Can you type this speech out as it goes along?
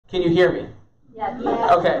Can you hear me? Yes.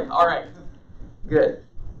 Okay, all right. Good.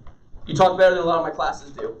 You talk better than a lot of my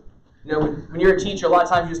classes do. You know, when you're a teacher, a lot of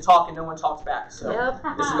times you just talk and no one talks back. So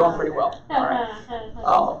this is going pretty well. All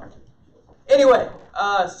right. Anyway,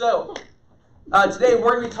 so today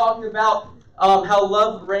we're going to be talking about how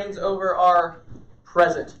love reigns over our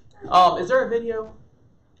present. Is there a video,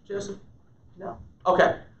 Joseph? No.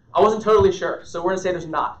 Okay. I wasn't totally sure, so we're going to say there's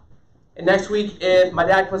not. And next week, if my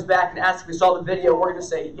dad comes back and asks if we saw the video, we're going to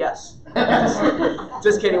say yes.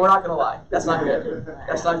 Just kidding. We're not going to lie. That's not good.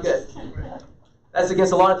 That's not good. That's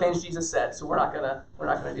against a lot of things Jesus said, so we're not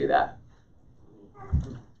gonna do that.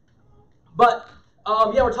 But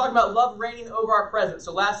yeah, we're talking about love reigning over our present.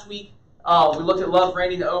 So last week we looked at love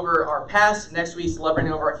reigning over our past. Next week's love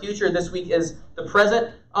reigning over our future. This week is the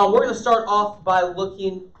present. We're going to start off by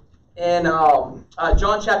looking in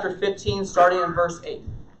John chapter 15, starting in verse 8.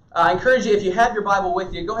 I encourage you, if you have your Bible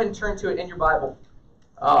with you, go ahead and turn to it in your Bible.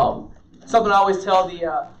 Something I always tell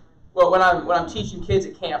when I'm teaching kids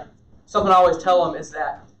at camp, something I always tell them is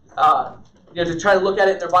that to try to look at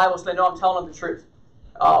it in their Bible so they know I'm telling them the truth.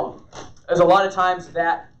 There's a lot of times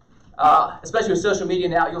that, especially with social media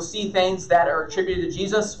now, you'll see things that are attributed to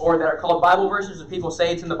Jesus or that are called Bible verses, and people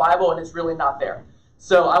say it's in the Bible and it's really not there.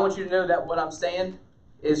 So I want you to know that what I'm saying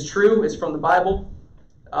is true. It's from the Bible.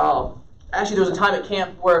 Actually, there was a time at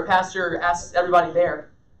camp where a pastor asked everybody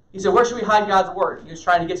there, he said, where should we hide God's word? He was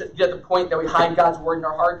trying to get the point that we hide God's word in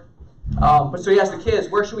our heart. But so he asked the kids,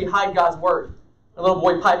 where should we hide God's word? A little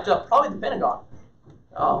boy piped up, probably the Pentagon.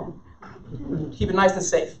 Keep it nice and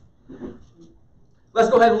safe. Let's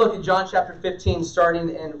go ahead and look at John chapter 15,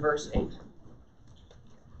 starting in verse 8.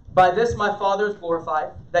 By this my Father is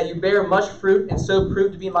glorified, that you bear much fruit and so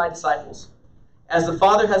prove to be my disciples. As the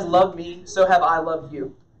Father has loved me, so have I loved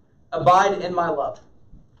you. Abide in my love.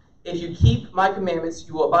 If you keep my commandments,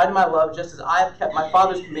 you will abide in my love, just as I have kept my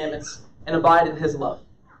Father's commandments and abide in his love.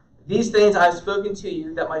 These things I have spoken to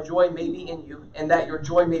you, that my joy may be in you, and that your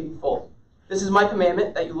joy may be full. This is my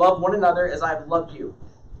commandment, that you love one another as I have loved you.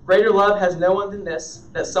 Greater love has no one than this,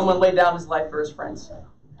 that someone lay down his life for his friends.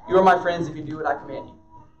 You are my friends if you do what I command you.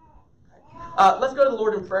 Let's go to the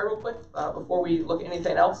Lord in prayer real quick before we look at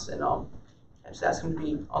anything else, and just ask him to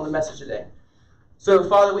be on the message today. So,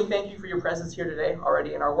 Father, we thank you for your presence here today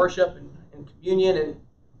already in our worship and communion and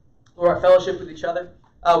Lord, our fellowship with each other.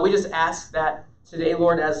 We just ask that today,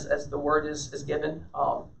 Lord, as the word is given,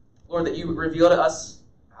 Lord, that you reveal to us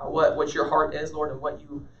what your heart is, Lord, and what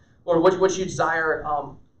you desire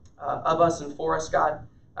of us and for us, God.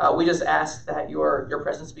 We just ask that your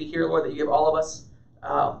presence be here, Lord, that you give all of us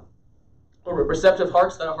Lord, receptive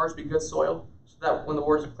hearts, that our hearts be good soil, so that when the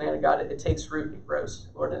words are planted, God, it takes root, it grows,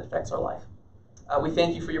 Lord, and it affects our life. We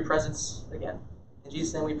thank you for your presence again. In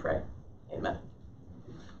Jesus' name we pray. Amen.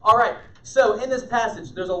 All right. So in this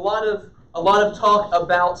passage, there's a lot of talk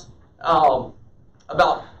about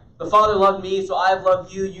the Father loved me, so I have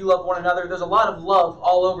loved you. You love one another. There's a lot of love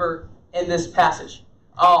all over in this passage,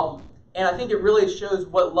 and I think it really shows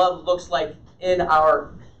what love looks like in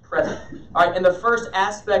our present. All right. And the first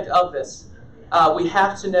aspect of this, we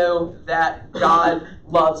have to know that God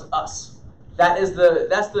loves us. That's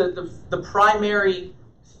the primary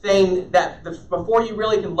thing that before you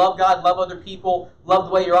really can love God, love other people, love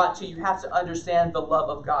the way you ought to, you have to understand the love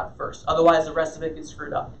of God first. Otherwise, the rest of it gets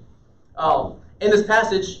screwed up. In this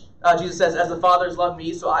passage, Jesus says, as the Father has loved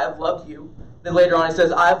me, so I have loved you. Then later on, he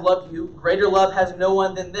says, I have loved you. Greater love has no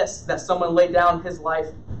one than this, that someone laid down his life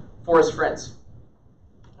for his friends.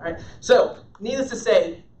 All right. So, needless to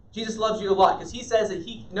say, Jesus loves you a lot because he says that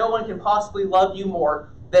no one can possibly love you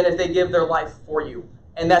more than if they give their life for you.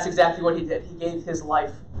 And that's exactly what he did. He gave his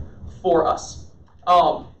life for us.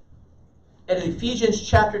 And in Ephesians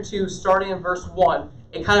chapter 2, starting in verse 1,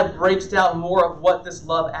 it kind of breaks down more of what this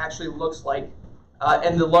love actually looks like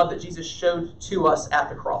and the love that Jesus showed to us at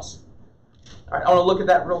the cross. All right, I want to look at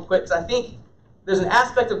that real quick because I think there's an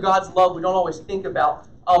aspect of God's love we don't always think about,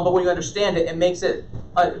 but when you understand it, it makes it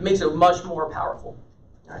much more powerful.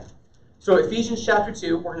 All right. So Ephesians chapter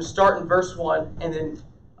 2, we're going to start in verse 1 and then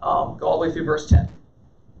go all the way through verse 10.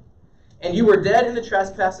 And you were dead in the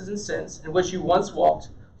trespasses and sins in which you once walked,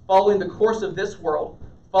 following the course of this world,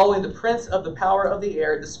 following the prince of the power of the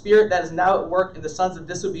air, the spirit that is now at work in the sons of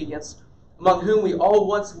disobedience, among whom we all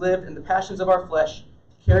once lived in the passions of our flesh,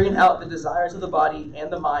 carrying out the desires of the body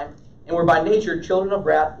and the mind, and were by nature children of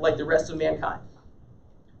wrath like the rest of mankind.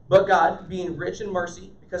 But God, being rich in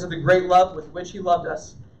mercy, because of the great love with which he loved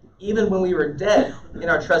us, even when we were dead in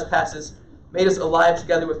our trespasses, made us alive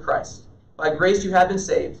together with Christ. By grace you have been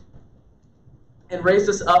saved, and raised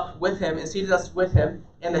us up with him, and seated us with him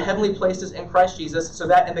in the heavenly places in Christ Jesus, so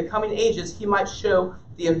that in the coming ages he might show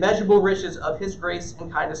the immeasurable riches of his grace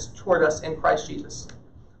and kindness toward us in Christ Jesus.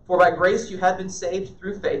 For by grace you have been saved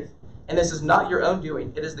through faith, and this is not your own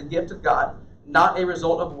doing. It is the gift of God, not a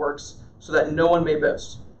result of works, so that no one may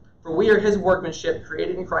boast. For we are his workmanship,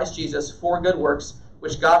 created in Christ Jesus for good works,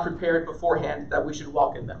 which God prepared beforehand that we should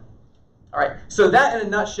walk in them. All right, so that in a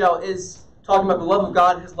nutshell is talking about the love of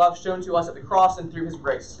God, his love shown to us at the cross and through his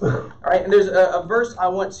grace. All right, and there's a verse I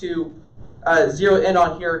want to zero in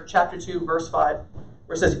on here, chapter 2, verse 5,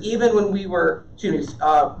 where it says, even when we were,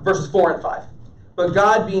 verses 4 and 5. But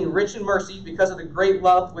God, being rich in mercy, because of the great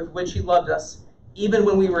love with which he loved us, even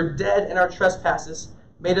when we were dead in our trespasses,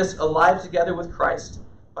 made us alive together with Christ.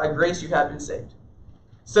 By grace you have been saved.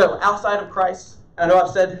 So, outside of Christ, I know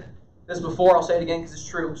I've said this before, I'll say it again because it's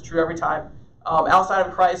true. It's true every time. Outside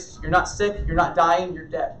of Christ, you're not sick, you're not dying, you're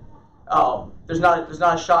dead. There's not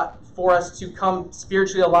a shot for us to come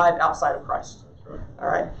spiritually alive outside of Christ. That's right. All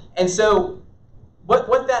right? And so,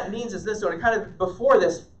 what that means is this. So, kind of before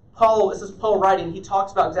this, this is Paul writing, he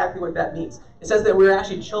talks about exactly what that means. It says that we were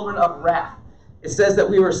actually children of wrath. It says that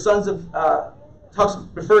we were sons of,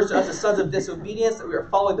 refers to us as sons of disobedience, that we were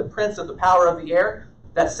following the prince of the power of the air,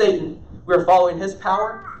 that's Satan. We were following his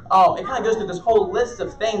power. It kind of goes through this whole list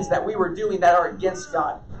of things that we were doing that are against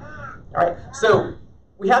God. All right, so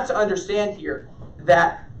we have to understand here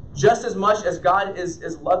that just as much as God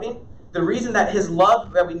is loving, the reason that his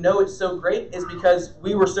love, that we know it's so great, is because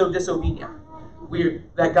we were so disobedient.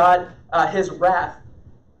 That God, his wrath,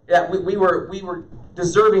 that we were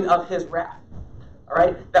deserving of his wrath. All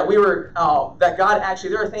right, that God actually,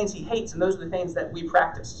 there are things he hates, and those are the things that we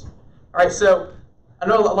practice. All right, so I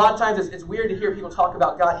know a lot of times it's weird to hear people talk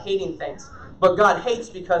about God hating things, but God hates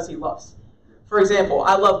because he loves. For example,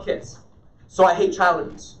 I love kids, so I hate child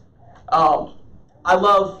abuse. I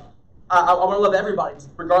want to love everybody,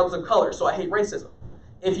 regardless of color, so I hate racism.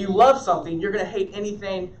 If you love something, you're going to hate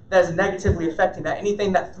anything that is negatively affecting that.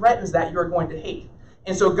 Anything that threatens that, you're going to hate.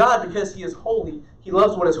 And so God, because he is holy, he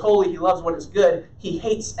loves what is holy, he loves what is good, he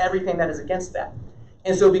hates everything that is against that.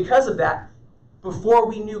 And so because of that, before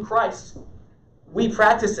we knew Christ, we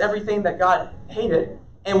practiced everything that God hated,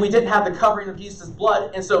 and we didn't have the covering of Jesus'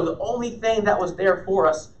 blood, and so the only thing that was there for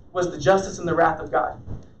us was the justice and the wrath of God.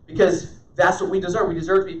 Because that's what we deserve. We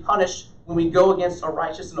deserve to be punished when we go against a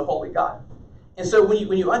righteous and a holy God. And so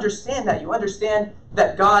when you understand that, you understand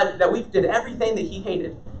that God, that we did everything that he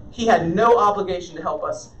hated. He had no obligation to help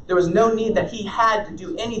us. There was no need that he had to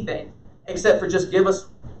do anything except for just give us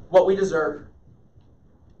what we deserve.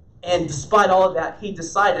 And despite all of that, he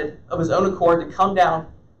decided of his own accord to come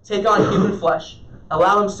down, take on human flesh,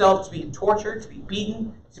 allow himself to be tortured, to be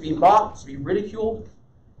beaten, to be mocked, to be ridiculed.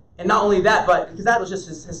 And not only that, but because that was just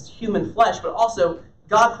his human flesh, but also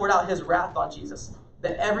God poured out his wrath on Jesus.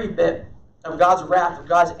 That every bit of God's wrath, of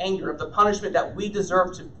God's anger, of the punishment that we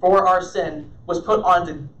deserve for our sin was put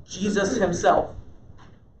onto Jesus himself.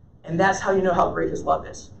 And that's how you know how great his love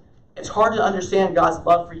is. It's hard to understand God's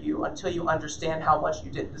love for you until you understand how much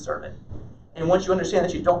you didn't deserve it. And once you understand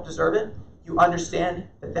that you don't deserve it, you understand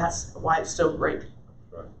that that's why it's so great.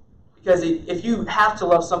 Right. Because if you have to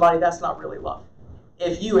love somebody, that's not really love.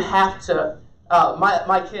 If you have to,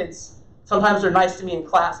 my kids, sometimes they're nice to me in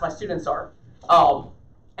class, my students are.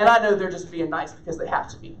 And I know they're just being nice because they have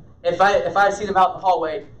to be. If I see them out in the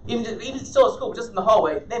hallway, even still at school, just in the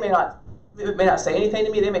hallway, they may not say anything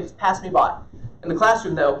to me. They may pass me by. In the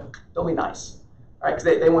classroom, though, they'll be nice, right? Because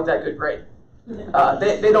they want that good grade.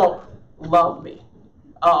 They don't love me,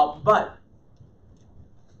 but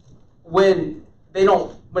when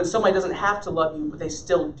somebody doesn't have to love you, but they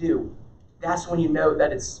still do, that's when you know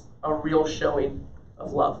that it's a real showing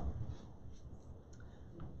of love.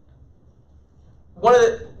 One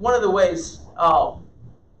of the ways, of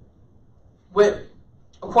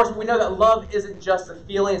course, we know that love isn't just a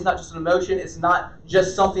feeling, it's not just an emotion, it's not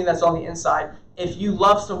just something that's on the inside. If you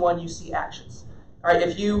love someone, you see actions. All right,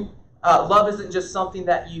 if you love isn't just something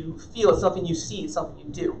that you feel, it's something you see, it's something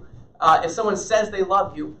you do. If someone says they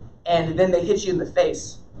love you and then they hit you in the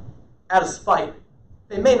face out of spite,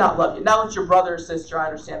 they may not love you. Now it's your brother or sister, I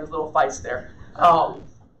understand there's little fights there.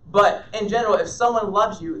 But in general, if someone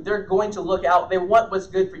loves you, they're going to look out. They want what's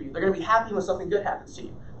good for you. They're going to be happy when something good happens to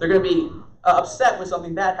you. They're going to be upset when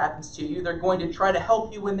something bad happens to you. They're going to try to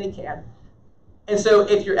help you when they can. And so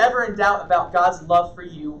if you're ever in doubt about God's love for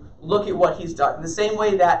you, look at what he's done. In the same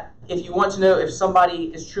way that if you want to know if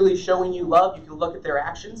somebody is truly showing you love, you can look at their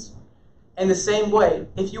actions. In the same way,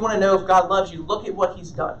 if you want to know if God loves you, look at what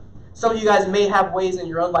he's done. Some of you guys may have ways in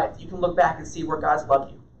your own life that you can look back and see where God's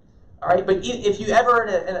loved you. All right, but if you ever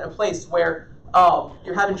in a place where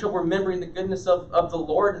you're having trouble remembering the goodness of the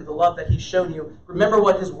Lord and the love that he's shown you, remember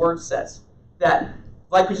what his word says. That,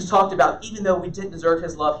 like we just talked about, even though we didn't deserve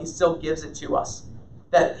his love, he still gives it to us.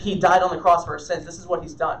 That he died on the cross for our sins. This is what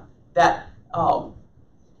he's done. That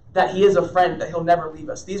he is a friend, that he'll never leave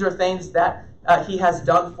us. These are things that he has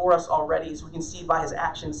done for us already, so we can see by his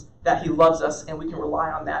actions that he loves us, and we can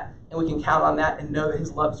rely on that, and we can count on that, and know that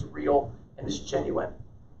his love is real and is genuine.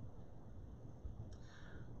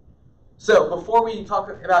 So, before we talk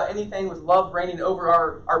about anything with love reigning over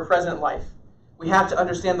our present life, we have to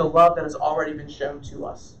understand the love that has already been shown to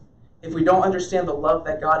us. If we don't understand the love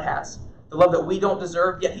that God has, the love that we don't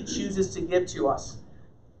deserve, yet he chooses to give to us,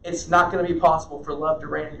 it's not going to be possible for love to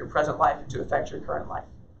reign in your present life and to affect your current life.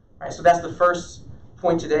 Right? So that's the first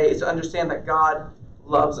point today, is to understand that God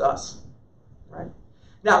loves us. Right?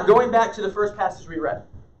 Now, going back to the first passage we read,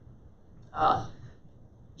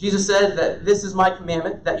 Jesus said that this is my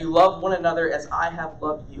commandment, that you love one another as I have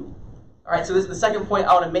loved you. All right, so this is the second point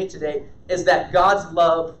I want to make today, is that God's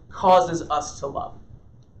love causes us to love.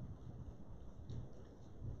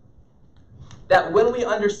 That when we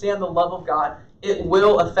understand the love of God, it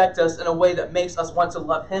will affect us in a way that makes us want to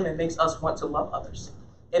love him and makes us want to love others.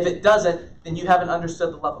 If it doesn't, then you haven't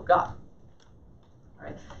understood the love of God. All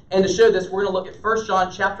right? And to show this, we're going to look at 1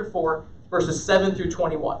 John chapter 4, verses 7 through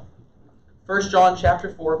 21. 1 John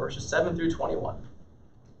chapter 4, verses 7 through 21.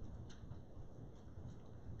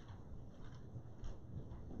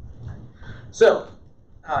 So,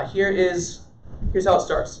 here's how it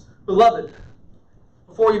starts. Beloved,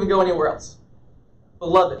 before we even go anywhere else,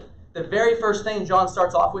 beloved, the very first thing John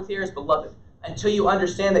starts off with here is beloved. Until you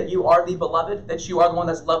understand that you are the beloved, that you are the one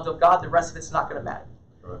that's loved of God, the rest of it's not going to matter.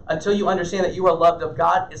 Right. Until you understand that you are loved of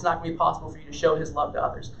God, it's not going to be possible for you to show his love to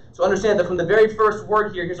others. So understand that from the very first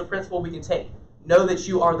word here, here's a principle we can take. Know that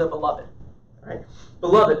you are the beloved. All right?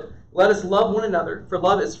 Beloved, let us love one another, for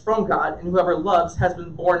love is from God, and whoever loves has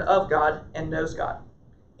been born of God and knows God.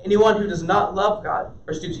 Anyone who does not love God,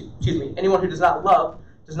 or excuse me, anyone who does not love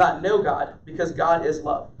does not know God, because God is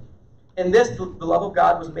love. In this, the love of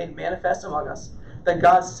God was made manifest among us, that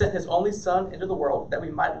God sent his only Son into the world, that we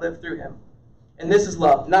might live through him. And this is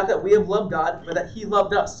love, not that we have loved God, but that he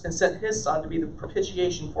loved us and sent his Son to be the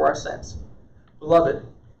propitiation for our sins. Beloved,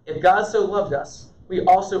 if God so loved us, we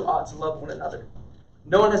also ought to love one another.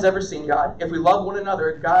 No one has ever seen God. If we love one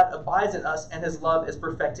another, God abides in us, and his love is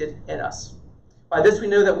perfected in us. By this we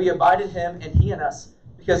know that we abide in him, and he in us,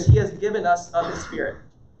 because he has given us of his Spirit.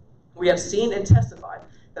 We have seen and testified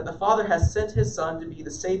that the Father has sent his Son to be the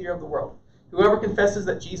Savior of the world. Whoever confesses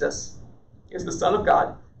that Jesus is the Son of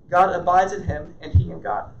God, God abides in him, and he in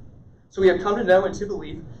God. So we have come to know and to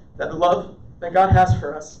believe that the love that God has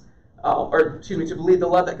for us, to believe the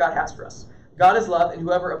love that God has for us. God is love, and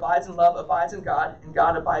whoever abides in love abides in God, and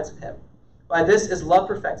God abides in him. By this is love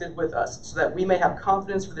perfected with us, so that we may have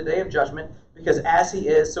confidence for the day of judgment, because as he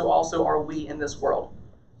is, so also are we in this world.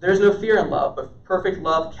 There is no fear in love, but perfect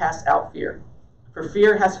love casts out fear. For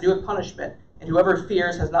fear has to do with punishment, and whoever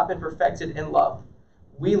fears has not been perfected in love.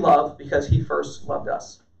 We love because he first loved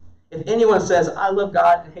us. If anyone says, I love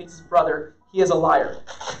God, and hates his brother, he is a liar.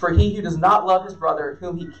 For he who does not love his brother,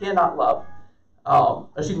 whom he cannot love,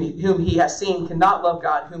 whom he has seen, cannot love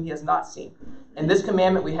God, whom he has not seen. And this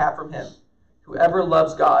commandment we have from him: whoever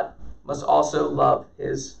loves God must also love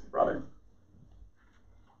his brother.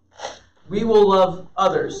 We will love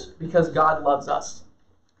others because God loves us.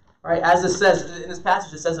 All right, as it says in this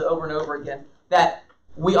passage, it says it over and over again, that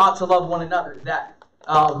we ought to love one another, that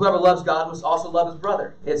whoever loves God must also love his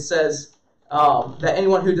brother. It says that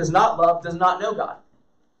anyone who does not love does not know God.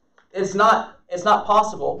 It's not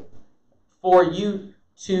possible for you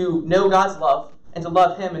to know God's love and to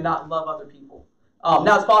love him and not love other people.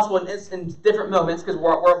 Now, it's possible in different moments, because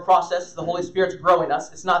we're a process. The Holy Spirit's growing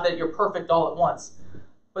us. It's not that you're perfect all at once.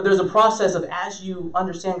 But there's a process of, as you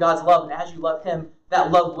understand God's love and as you love him,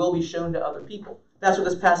 that love will be shown to other people. That's what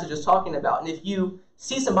this passage is talking about. And if you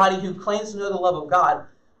see somebody who claims to know the love of God,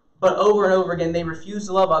 but over and over again they refuse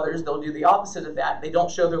to love others, they'll do the opposite of that. They don't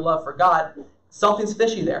show their love for God. Something's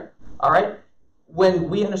fishy there. All right? When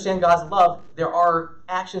we understand God's love, there are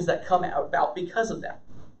actions that come about because of that.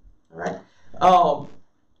 All right?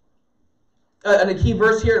 And a key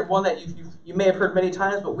verse here, one that you may have heard many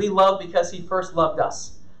times, but we love because he first loved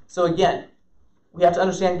us. So again, we have to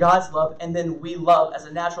understand God's love, and then we love as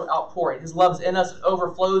a natural outpouring. His love is in us, it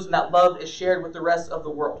overflows, and that love is shared with the rest of the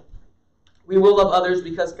world. We will love others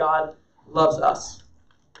because God loves us.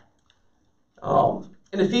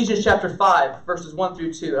 In Ephesians chapter 5, verses 1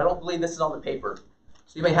 through 2, I don't believe this is on the paper,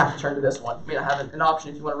 so you may have to turn to this one. You may not have an option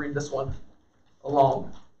if you want to read this one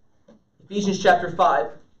along. Ephesians chapter 5,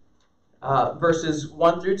 verses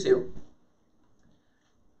 1 through 2.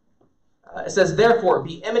 It says, therefore,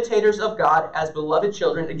 be imitators of God as beloved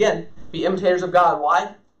children. Again, be imitators of God.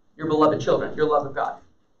 Why? Your beloved children, your love of God.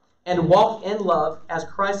 And walk in love as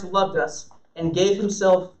Christ loved us and gave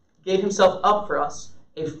himself up for us,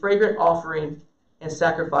 a fragrant offering and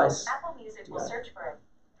sacrifice. Apple Music will search for it.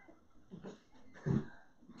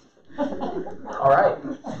 All right.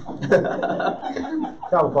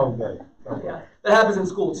 Telephone game. Yeah, that happens in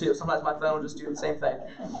school too. Sometimes my phone will just do the same thing.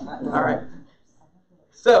 All right.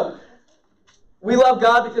 So, we love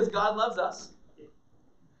God because God loves us.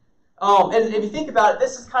 And if you think about it,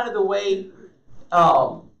 this is kind of the way,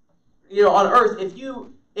 on earth, if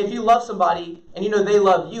you love somebody and you know they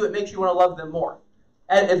love you, it makes you want to love them more.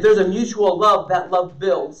 And if there's a mutual love, that love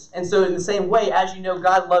builds. And so in the same way, as you know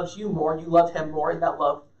God loves you more, you love him more, and that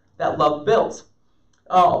love builds.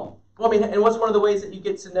 And what's one of the ways that you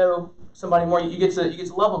get to know somebody more? You get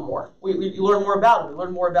to love them more. You learn more about them. You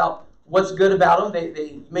learn more about what's good about them.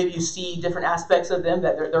 They maybe you see different aspects of them,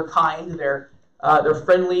 that they're kind, they're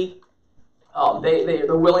friendly,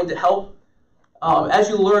 they're willing to help. As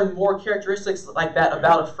you learn more characteristics like that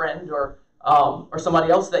about a friend or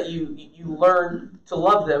somebody else, that you learn to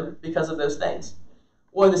love them because of those things.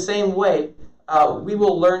 Well, in the same way, we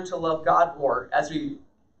will learn to love God more as we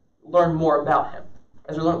learn more about him,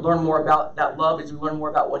 as we learn more about that love, as we learn more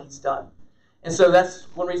about what he's done. And so that's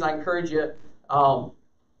one reason I encourage you,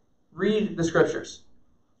 read the scriptures.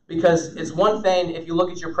 Because it's one thing if you look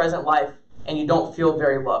at your present life and you don't feel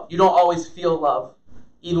very loved. You don't always feel love,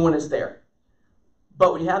 even when it's there.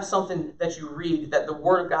 But when you have something that you read, that the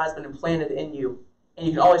Word of God has been implanted in you, and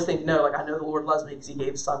you can always think, no, I know the Lord loves me because he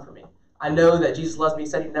gave his son for me. I know that Jesus loves me. He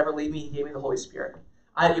said he'd never leave me. He gave me the Holy Spirit.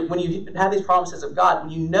 When you have these promises of God,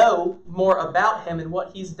 when you know more about him and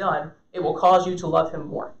what he's done, it will cause you to love him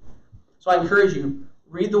more. So I encourage you,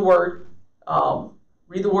 read the Word,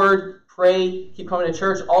 pray, keep coming to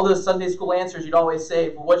church. All those Sunday school answers you'd always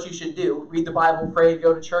say for what you should do, read the Bible, pray,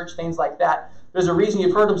 go to church, things like that. There's a reason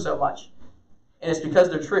you've heard them so much, and it's because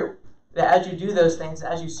they're true. That as you do those things,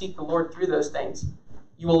 as you seek the Lord through those things,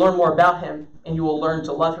 you will learn more about him, and you will learn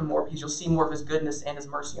to love him more because you'll see more of his goodness and his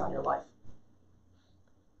mercy on your life.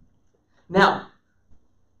 Now,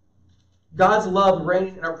 God's love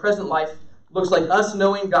reigning in our present life looks like us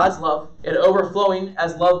knowing God's love and overflowing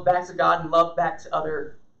as love back to God and love back to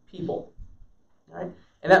other people. All right?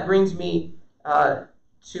 And that brings me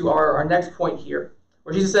to our next point here,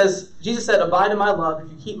 where Jesus said, abide in my love.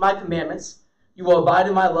 If you keep my commandments, you will abide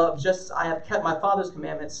in my love, just as I have kept my Father's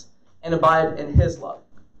commandments and abide in his love.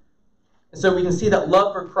 And so we can see that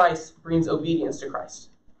love for Christ brings obedience to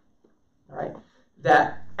Christ. All right?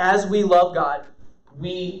 That as we love God,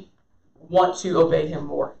 we want to obey him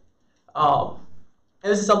more. And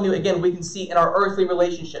this is something, again, we can see in our earthly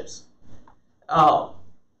relationships. Now,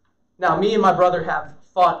 me and my brother have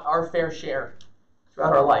fought our fair share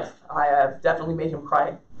throughout our life. I have definitely made him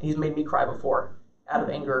cry. He's made me cry before, out of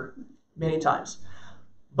anger, many times.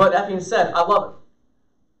 But that being said, I love him.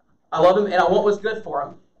 I love him, and I want what's good for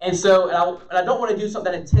him. And I don't want to do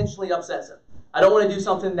something that intentionally upsets him. I don't want to do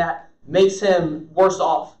something that makes him worse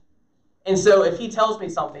off. And so if he tells me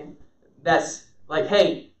something that's like,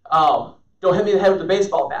 hey, don't hit me in the head with the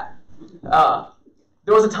baseball bat.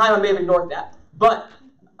 There was a time I may have ignored that. But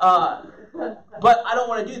I don't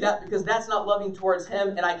want to do that because that's not loving towards him,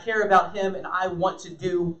 and I care about him, and I want to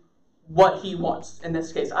do what he wants. In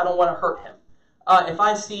this case, I don't want to hurt him. If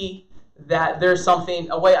I see that there's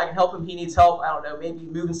a way I can help him, he needs help, I don't know, maybe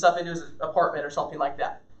moving stuff into his apartment or something like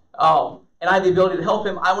that, and I have the ability to help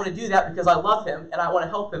him, I want to do that because I love him, and I want to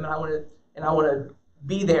help him, and I want to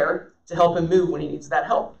be there to help him move when he needs that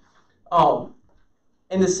help.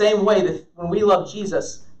 In the same way that when we love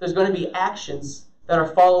Jesus, there's going to be actions that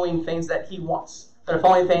are following things that he wants, that are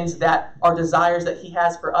following things that are desires that he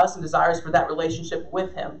has for us and desires for that relationship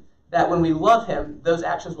with him, that when we love him, those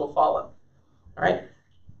actions will follow. All right?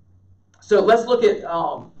 So let's look at,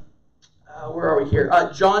 where are we here?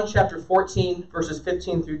 John chapter 14, verses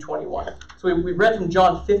 15 through 21. So we read from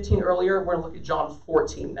John 15 earlier. We're going to look at John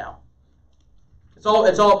 14 now. It's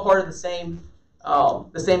all part of the same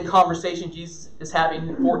conversation Jesus is having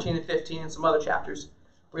in 14 and 15 and some other chapters,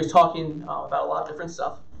 where he's talking about a lot of different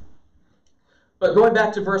stuff. But going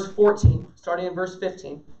back to verse 14, starting in verse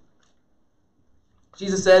 15,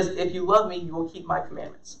 Jesus says, if you love me, you will keep my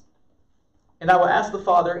commandments. And I will ask the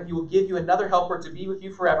Father, and he will give you another helper to be with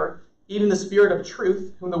you forever, even the Spirit of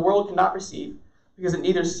truth, whom the world cannot receive, because it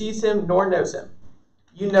neither sees him nor knows him.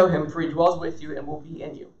 You know him, for he dwells with you and will be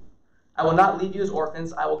in you. I will not leave you as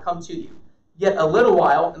orphans, I will come to you. Yet a little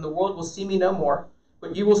while, and the world will see me no more,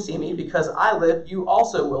 but you will see me, because I live, you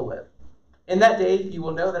also will live. In that day you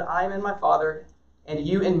will know that I am in my Father, and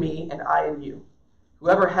you in me, and I in you.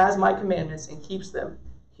 Whoever has my commandments and keeps them,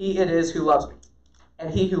 he it is who loves me.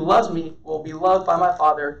 And he who loves me will be loved by my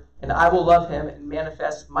Father, and I will love him and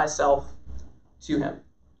manifest myself to him.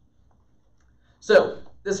 So,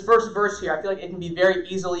 this first verse here, I feel like it can be very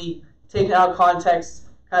easily taken out of context,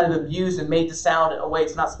 kind of abused and made to sound in a way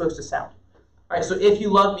it's not supposed to sound. All right, so if you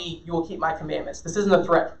love me, you will keep my commandments. This isn't a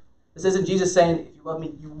threat. This isn't Jesus saying, if you love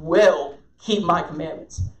me, you will keep my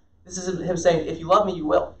commandments. This isn't him saying, if you love me, you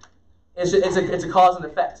will. It's a cause and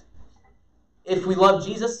effect. If we love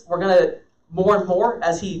Jesus, we're going to, more and more,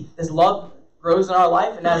 as his love grows in our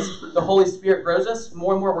life and as the Holy Spirit grows us,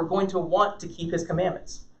 more and more we're going to want to keep his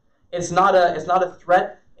commandments. It's not a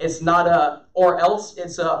threat. It's not a or else.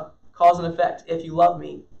 It's a cause and effect. If you love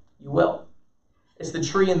me, you will. It's the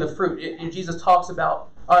tree and the fruit. Jesus talks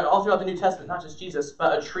about, all throughout the New Testament, not just Jesus,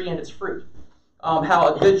 but a tree and its fruit.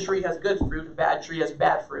 How a good tree has good fruit, a bad tree has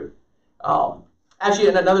bad fruit. Actually,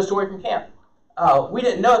 another story from camp. We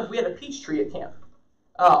didn't know if we had a peach tree at camp.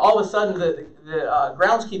 All of a sudden, the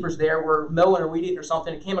groundskeepers there were mowing or weed eating or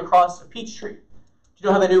something and came across a peach tree. Do you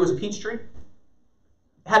know how they knew it was a peach tree?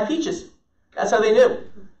 It had peaches. That's how they knew.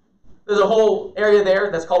 There's a whole area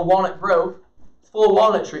there that's called Walnut Grove. It's full of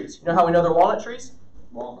walnut trees. You know how we know they're walnut trees?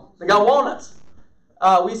 Walnuts. They got walnuts.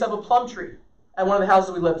 We used to have a plum tree at one of the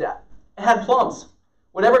houses we lived at. It had plums.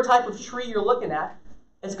 Whatever type of tree you're looking at,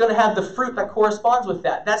 it's going to have the fruit that corresponds with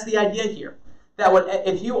that. That's the idea here. That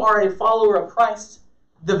if you are a follower of Christ,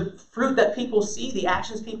 the fruit that people see, the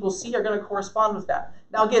actions people see are going to correspond with that.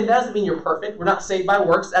 Now again, that doesn't mean you're perfect. We're not saved by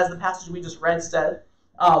works, as the passage we just read said.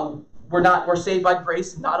 We're saved by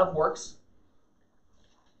grace, not of works.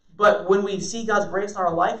 But when we see God's grace in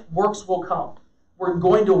our life, works will come. We're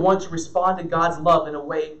going to want to respond to God's love in a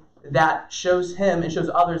way that shows him and shows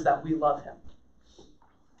others that we love him.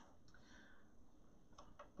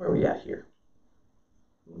 Where are we at here?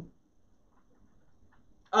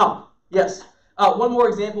 Oh, yes. One more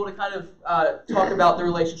example to kind of talk about the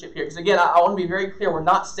relationship here. Because again, I want to be very clear. We're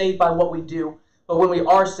not saved by what we do. But when we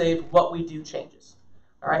are saved, what we do changes.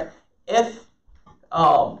 All right? If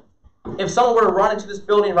someone were to run into this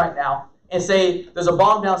building right now and say, there's a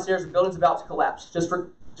bomb downstairs, the building's about to collapse, just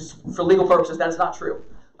for legal purposes, that is not true.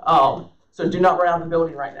 So do not run out of the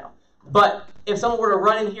building right now. But if someone were to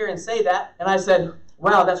run in here and say that, and I said,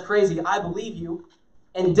 wow, that's crazy, I believe you,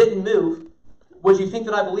 and didn't move, would you think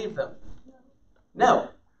that I believed them? No.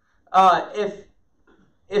 If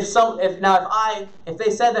they said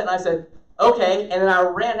that and I said, okay, and then I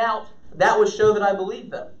ran out, that would show that I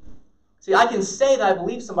believed them. See, I can say that I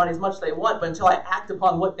believe somebody as much as they want, but until I act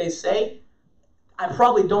upon what they say, I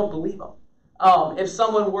probably don't believe them. If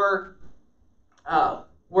someone were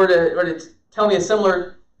to tell me a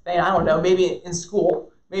similar thing, I don't know, maybe in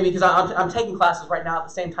school, maybe because I'm taking classes right now at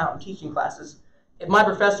the same time I'm teaching classes. If my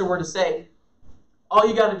professor were to say, all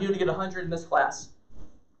you got to do to get 100 in this class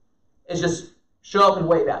is just show up and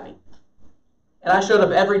wave at me. And I showed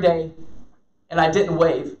up every day and I didn't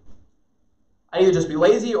wave. I'd either just be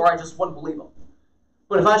lazy or I just wouldn't believe them.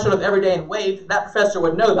 But if I showed up every day and waved, that professor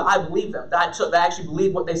would know that I believe them, that I actually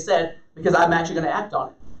believe what they said because I'm actually going to act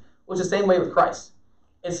on it. Which is the same way with Christ.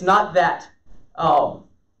 It's not that our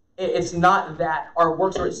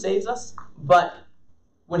works are what saves us, but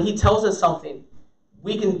when he tells us something,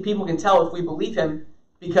 people can tell if we believe him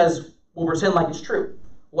because we'll pretend like it's true.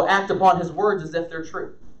 We'll act upon his words as if they're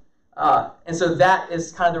true. And so that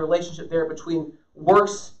is kind of the relationship there between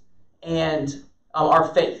works and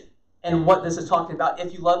our faith. And what this is talking about,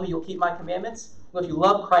 if you love me, you'll keep my commandments. Well, if you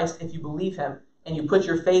love Christ, if you believe him, and you put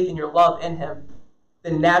your faith and your love in him,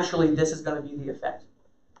 then naturally this is going to be the effect.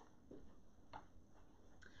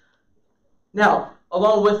 Now,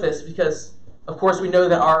 along with this, because of course we know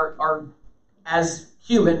that as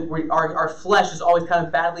human, our flesh is always kind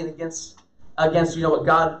of battling against what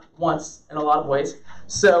God wants in a lot of ways.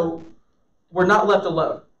 So we're not left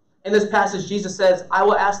alone. In this passage, Jesus says, I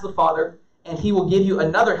will ask the Father, and he will give you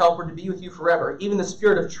another helper to be with you forever, even the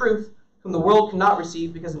Spirit of truth, whom the world cannot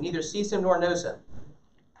receive because it neither sees him nor knows him.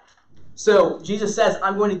 So Jesus says,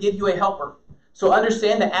 I'm going to give you a helper. So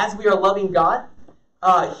understand that as we are loving God,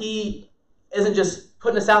 he isn't just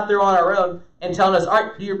putting us out there on our own and telling us, all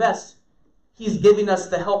right, do your best. He's giving us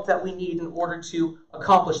the help that we need in order to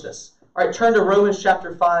accomplish this. All right, turn to Romans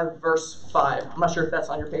chapter 5, verse 5. I'm not sure if that's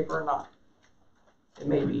on your paper or not. It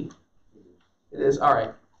may be. It is. All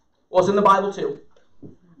right. Well, it's in the Bible too.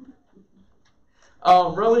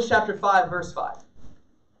 Romans chapter 5, verse 5.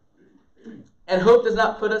 And hope does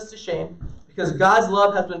not put us to shame, because God's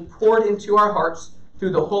love has been poured into our hearts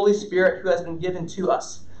through the Holy Spirit who has been given to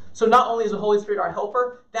us. So not only is the Holy Spirit our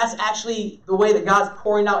helper, that's actually the way that God's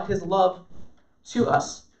pouring out his love to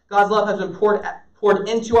us. God's love has been poured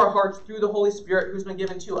into our hearts through the Holy Spirit who's been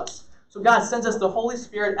given to us. So God sends us the Holy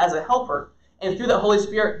Spirit as a helper, and through the Holy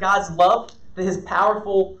Spirit, God's love, that his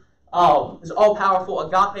powerful, his all-powerful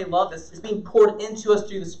agape love is being poured into us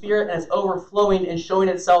through the Spirit, and it's overflowing and showing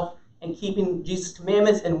itself and keeping Jesus'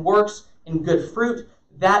 commandments and works and good fruit.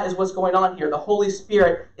 That is what's going on here. The Holy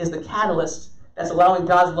Spirit is the catalyst that's allowing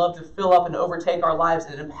God's love to fill up and overtake our lives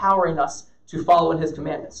and empowering us to follow in his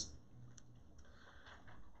commandments.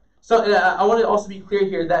 So I want to also be clear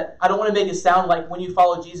here that I don't want to make it sound like when you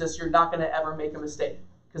follow Jesus, you're not going to ever make a mistake,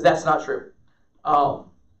 because that's not true.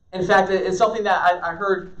 In fact, it's something that I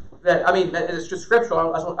heard that, I mean, it's just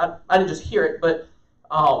scriptural. I didn't just hear it, but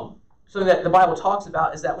something that the Bible talks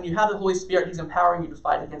about is that when you have the Holy Spirit, he's empowering you to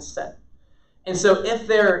fight against sin. And so if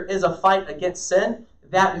there is a fight against sin,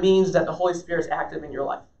 that means that the Holy Spirit is active in your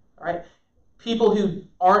life. All right? People who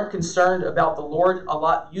aren't concerned about the Lord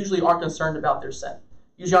usually aren't concerned about their sin.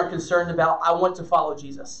 Usually aren't concerned about, I want to follow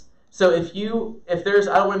Jesus. So if there's,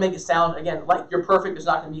 I don't want to make it sound, again, like you're perfect, there's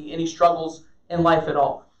not going to be any struggles in life at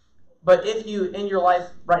all. But if you, in your life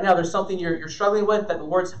right now, there's something you're struggling with that the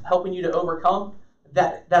Lord's helping you to overcome,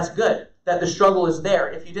 that's good, that the struggle is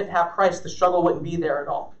there. If you didn't have Christ, the struggle wouldn't be there at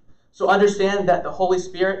all. So understand that the Holy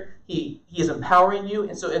Spirit, he is empowering you.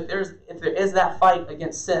 And so if there is that fight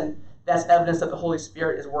against sin, that's evidence that the Holy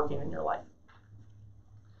Spirit is working in your life.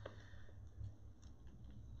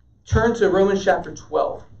 Turn to Romans chapter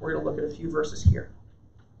 12. We're going to look at a few verses here.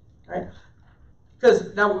 All right?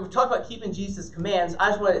 Because now we've talked about keeping Jesus' commands. I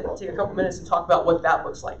just want to take a couple minutes and talk about what that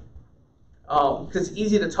looks like. Because it's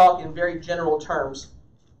easy to talk in very general terms.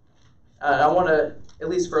 I want to, at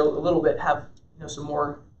least for a little bit, have some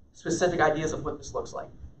more specific ideas of what this looks like.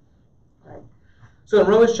 All right. So in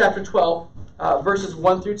Romans chapter 12, verses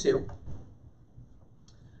 1 through 2,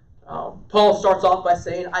 Paul starts off by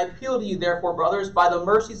saying, I appeal to you, therefore, brothers, by the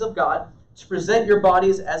mercies of God, to present your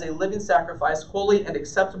bodies as a living sacrifice, holy and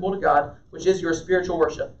acceptable to God, which is your spiritual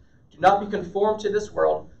worship. Do not be conformed to this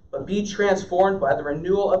world, but be transformed by the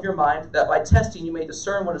renewal of your mind, that by testing you may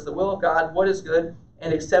discern what is the will of God, what is good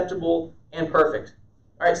and acceptable and perfect.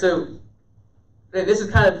 All right, so this is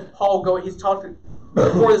kind of Paul going, he's talking,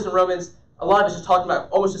 before this in Romans, a lot of it's just talking about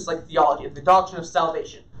almost just like theology, the doctrine of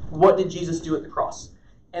salvation. What did Jesus do at the cross?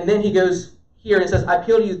 And then he goes here and says, I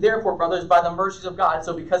appeal to you, therefore, brothers, by the mercies of God.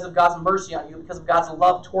 So because of God's mercy on you, because of God's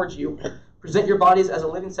love towards you, present your bodies as a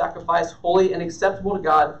living sacrifice, holy and acceptable to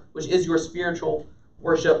God, which is your spiritual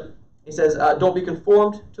worship. He says, don't be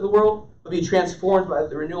conformed to the world, but be transformed by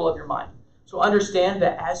the renewal of your mind. So understand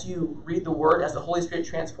that as you read the Word, as the Holy Spirit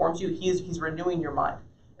transforms you, He's renewing your mind.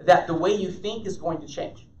 That the way you think is going to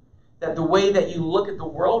change. That the way that you look at the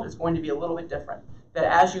world is going to be a little bit different. That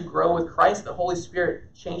as you grow with Christ, the Holy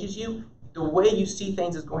Spirit changes you. The way you see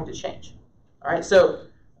things is going to change. All right, so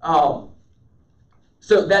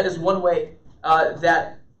that is one way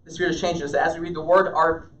that the Spirit is changing us. That as we read the Word,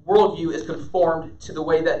 our worldview is conformed to the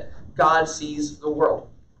way that God sees the world.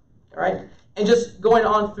 All right, and just going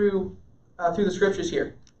on through the scriptures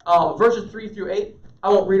here, verses 3 through 8. I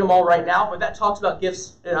won't read them all right now, but that talks about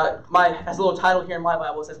gifts. As a little title here in my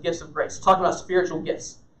Bible, it says gifts of grace. It's talking about spiritual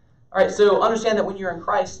gifts. All right, so understand that when you're in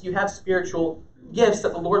Christ, you have spiritual gifts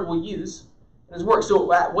that the Lord will use in His work. So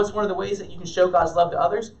what's one of the ways that you can show God's love to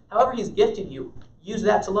others? However He's gifted you, use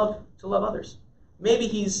that to love others. Maybe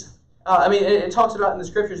He's, it talks about in the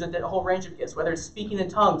scriptures a whole range of gifts, whether it's speaking in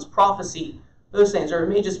tongues, prophecy, those things, or it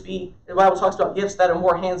may just be, the Bible talks about gifts that are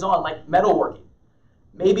more hands-on, like metalworking.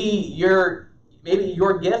 Maybe your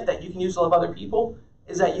gift that you can use to love other people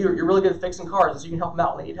is that you're really good at fixing cars, so you can help them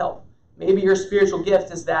out when they need help. Maybe your spiritual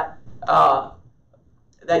gift is that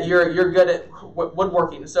you're good at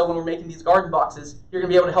woodworking. So when we're making these garden boxes, you're going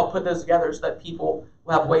to be able to help put those together so that people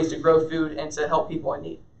will have ways to grow food and to help people in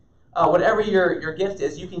need. Whatever your gift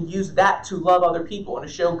is, you can use that to love other people and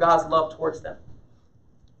to show God's love towards them.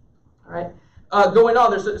 All right. Going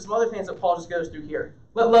on, there's some other things that Paul just goes through here.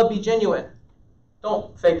 Let love be genuine.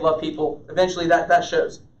 Don't fake love people. Eventually that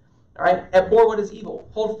shows. All right. Abhor what is evil.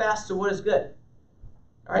 Hold fast to what is good.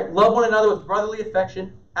 All right. Love one another with brotherly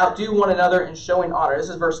affection. Outdo one another in showing honor. This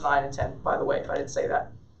is verse 9 and 10, by the way, if I didn't say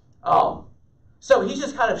that. So he's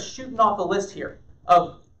just kind of shooting off the list here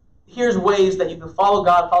of here's ways that you can follow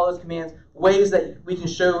God, follow His commands, ways that we can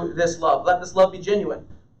show this love. Let this love be genuine.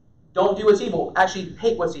 Don't do what's evil. Actually,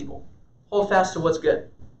 hate what's evil. Hold fast to what's good.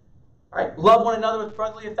 All right. Love one another with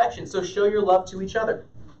brotherly affection. So show your love to each other.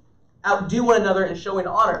 Outdo one another in showing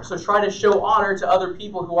honor. So try to show honor to other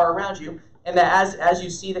people who are around you. And that as you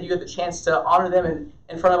see that you have the chance to honor them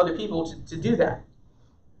in front of other people, to do that.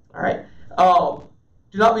 All right.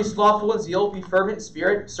 Do not be slothful in zeal, be fervent in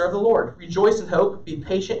spirit, serve the Lord. Rejoice in hope, be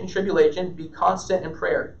patient in tribulation, be constant in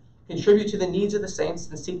prayer. Contribute to the needs of the saints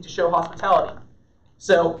and seek to show hospitality.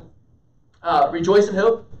 So, rejoice in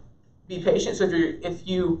hope, be patient. So if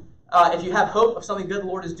you have hope of something good the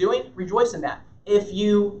Lord is doing, rejoice in that. If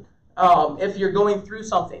you're going through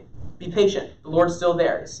something, be patient. The Lord's still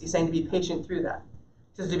there. He's saying to be patient through that.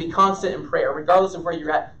 He says to be constant in prayer, regardless of where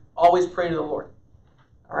you're at. Always pray to the Lord.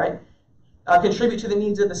 All right. Contribute to the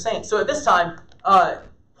needs of the saints. So at this time,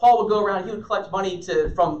 Paul would go around. He would collect money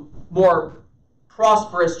from more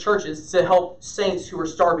prosperous churches to help saints who were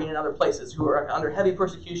starving in other places, who were under heavy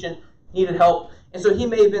persecution, needed help. And so he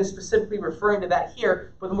may have been specifically referring to that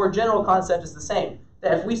here, but the more general concept is the same.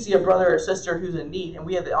 That if we see a brother or sister who's in need and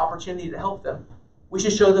we have the opportunity to help them, we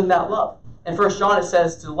should show them that love. In 1 John it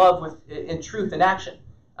says to love in truth and action.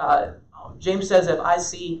 James says if I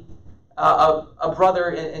see a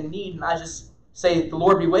brother in need and I just say, the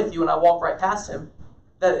Lord be with you, and I walk right past him,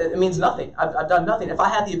 that it means nothing. I've done nothing. If I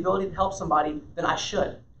have the ability to help somebody, then I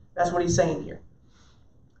should. That's what he's saying here.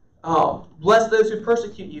 Bless those who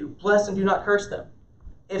persecute you. Bless and do not curse them.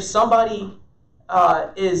 If somebody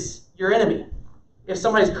is your enemy, if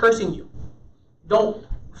somebody's cursing you, don't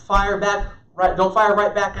fire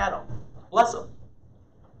right back at them. Bless them.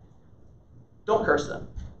 Don't curse them.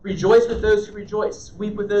 Rejoice with those who rejoice.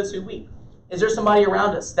 Weep with those who weep. Is there somebody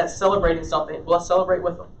around us that's celebrating something? Well, let's celebrate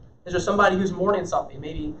with them. Is there somebody who's mourning something,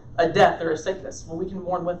 maybe a death or a sickness? Well, we can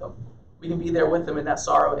mourn with them. We can be there with them in that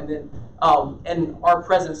sorrow, and then and our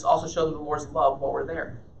presence also show them the Lord's love while we're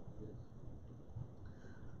there.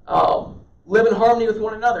 Live in harmony with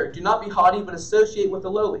one another. Do not be haughty, but associate with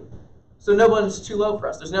the lowly. So no one's too low for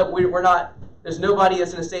us. There's nobody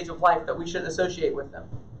that's in a stage of life that we shouldn't associate with them.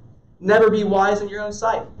 Never be wise in your own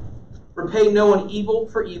sight. Repay no one evil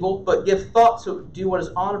for evil, but give thought to do what is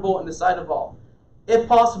honorable in the sight of all. If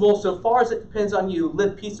possible, so far as it depends on you,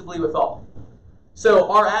 live peaceably with all.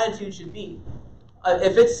 So our attitude should be,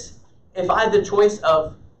 if I had the choice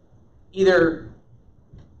of either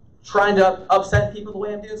trying to upset people the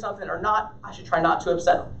way I'm doing something or not, I should try not to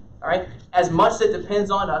upset them. All right? As much as it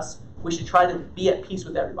depends on us, we should try to be at peace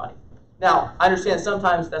with everybody. Now, I understand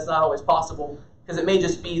sometimes that's not always possible, because it may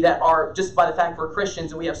just be that just by the fact we're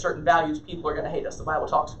Christians and we have certain values, people are going to hate us. The Bible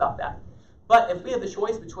talks about that. But if we have the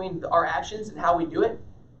choice between our actions and how we do it,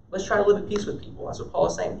 let's try to live at peace with people. That's what Paul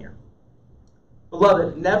is saying here.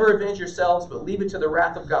 Beloved, never avenge yourselves, but leave it to the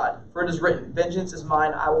wrath of God. For it is written, vengeance is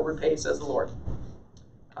mine, I will repay, says the Lord.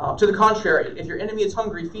 To the contrary, if your enemy is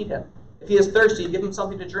hungry, feed him. If he is thirsty, give him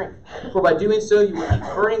something to drink. For by doing so, you will heap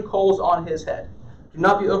burning coals on his head. Do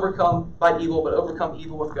not be overcome by evil, but overcome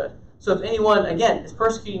evil with good. So if anyone, again, is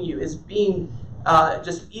persecuting you, is being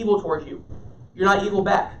just evil towards you, you're not evil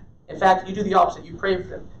back. In fact, you do the opposite. You pray for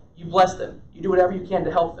them. You bless them. You do whatever you can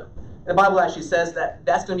to help them. The Bible actually says that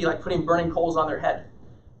that's going to be like putting burning coals on their head.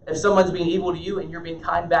 If someone's being evil to you and you're being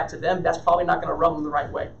kind back to them, that's probably not going to rub them the right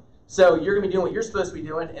way. So you're going to be doing what you're supposed to be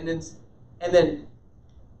doing, and then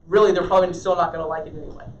really they're probably still not going to like it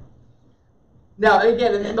anyway. Now,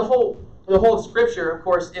 again, and the whole scripture, of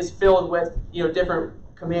course, is filled with different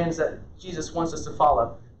commands that Jesus wants us to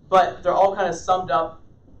follow, but they're all kind of summed up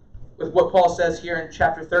with what Paul says here in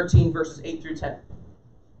chapter 13, verses 8 through 10.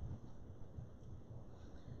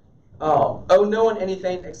 Owe no one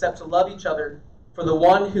anything except to love each other, for the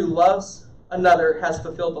one who loves another has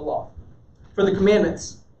fulfilled the law. For the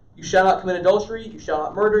commandments, you shall not commit adultery, you shall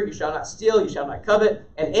not murder, you shall not steal, you shall not covet,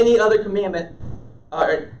 and any other commandment,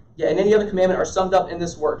 are summed up in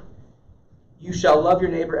this word: you shall love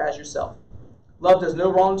your neighbor as yourself. Love does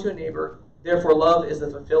no wrong to a neighbor, therefore love is the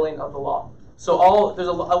fulfilling of the law. So there's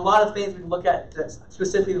a lot of things we can look at that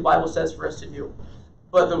specifically the Bible says for us to do.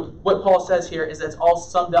 But what Paul says here is that it's all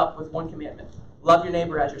summed up with one commandment: love your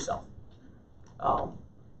neighbor as yourself.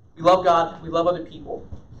 We love God, we love other people,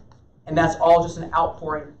 and that's all just an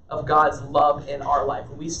outpouring of God's love in our life.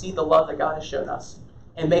 When we see the love that God has shown us,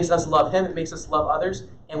 it makes us love Him, it makes us love others,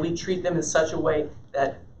 and we treat them in such a way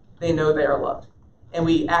that they know they are loved. And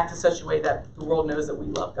we act in such a way that the world knows that we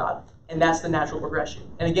love God. And that's the natural progression.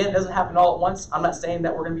 And again, it doesn't happen all at once. I'm not saying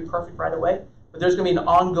that we're going to be perfect right away, but there's going to be an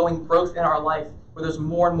ongoing growth in our life where there's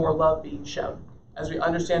more and more love being shown as we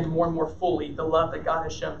understand more and more fully the love that God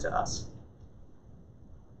has shown to us.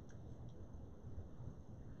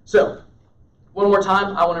 So, one more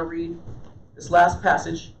time, I want to read this last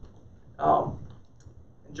passage in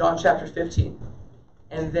John chapter 15.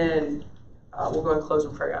 And then we'll go and close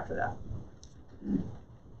in prayer after that.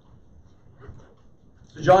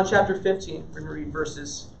 So John chapter 15, we're going to read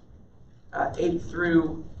verses 8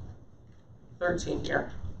 through 13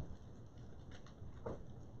 here.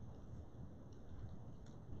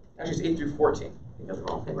 Actually, it's 8 through 14. I think that's the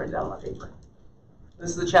wrong thing written down on my paper.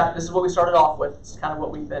 This is the chapter. This is what we started off with. This is kind of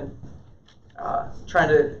what we've been trying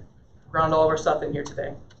to ground all of our stuff in here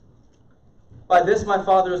today. By this my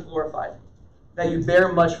Father is glorified, that you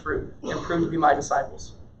bear much fruit and prove to be my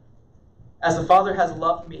disciples. As the Father has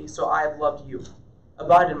loved me, so I have loved you.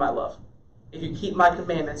 Abide in my love. If you keep my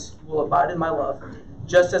commandments, you will abide in my love,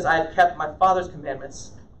 just as I have kept my Father's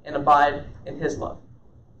commandments and abide in his love.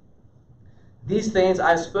 These things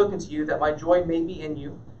I have spoken to you, that my joy may be in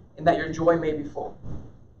you, and that your joy may be full.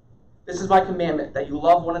 This is my commandment, that you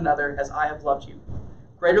love one another as I have loved you.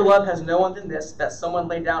 Greater love has no one than this, that someone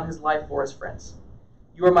lay down his life for his friends.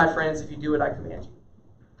 You are my friends if you do what I command you.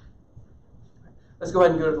 Let's go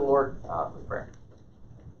ahead and go to the Lord with prayer.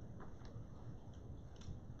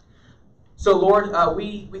 So, Lord,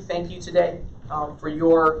 we thank you today for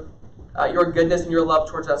your goodness and your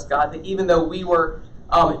love towards us, God. That even though we were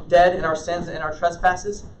dead in our sins and our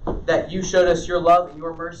trespasses, that you showed us your love and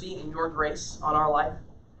your mercy and your grace on our life.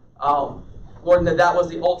 Lord, that was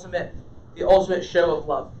the ultimate show of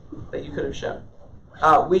love that you could have shown.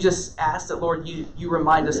 We just ask that, Lord, you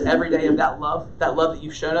remind us every day of that love that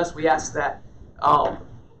you've shown us. We ask that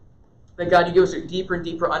God, you give us a deeper and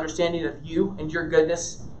deeper understanding of you and your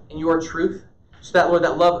goodness and your truth, so that, Lord,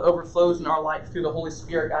 that love overflows in our life through the Holy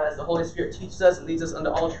Spirit, God. As the Holy Spirit teaches us and leads us unto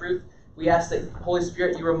all truth, we ask that, Holy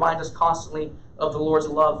Spirit, you remind us constantly of the Lord's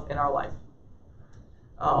love in our life.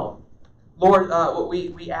 Lord,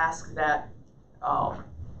 we ask that,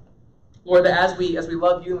 Lord, that as we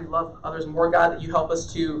love you and we love others more, God, that you help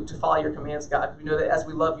us to follow your commands, God. We know that as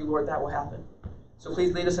we love you, Lord, that will happen. So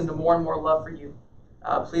please lead us into more and more love for you.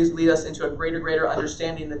 Please lead us into a greater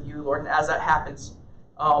understanding of you, Lord. And as that happens,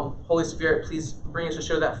 Holy Spirit, please bring us to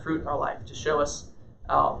show that fruit in our life, to show us,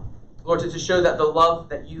 Lord, to show that the love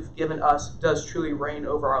that you've given us does truly reign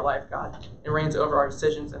over our life, God. It reigns over our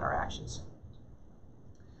decisions and our actions.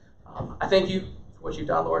 I thank you for what you've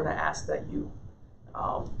done, Lord, and I ask that you,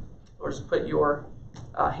 Lord, just put your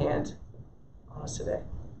hand on us today.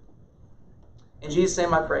 In Jesus'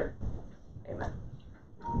 name I pray. Amen.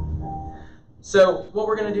 So what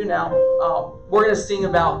we're going to do now, we're going to sing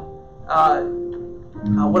about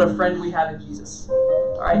what a friend we have in Jesus.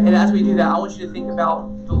 All right, and as we do that, I want you to think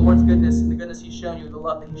about the Lord's goodness and the goodness he's shown you, the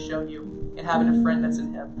love that he's shown you, and having a friend that's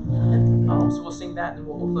in him. So we'll sing that, and then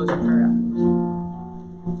we'll close in prayer afterwards.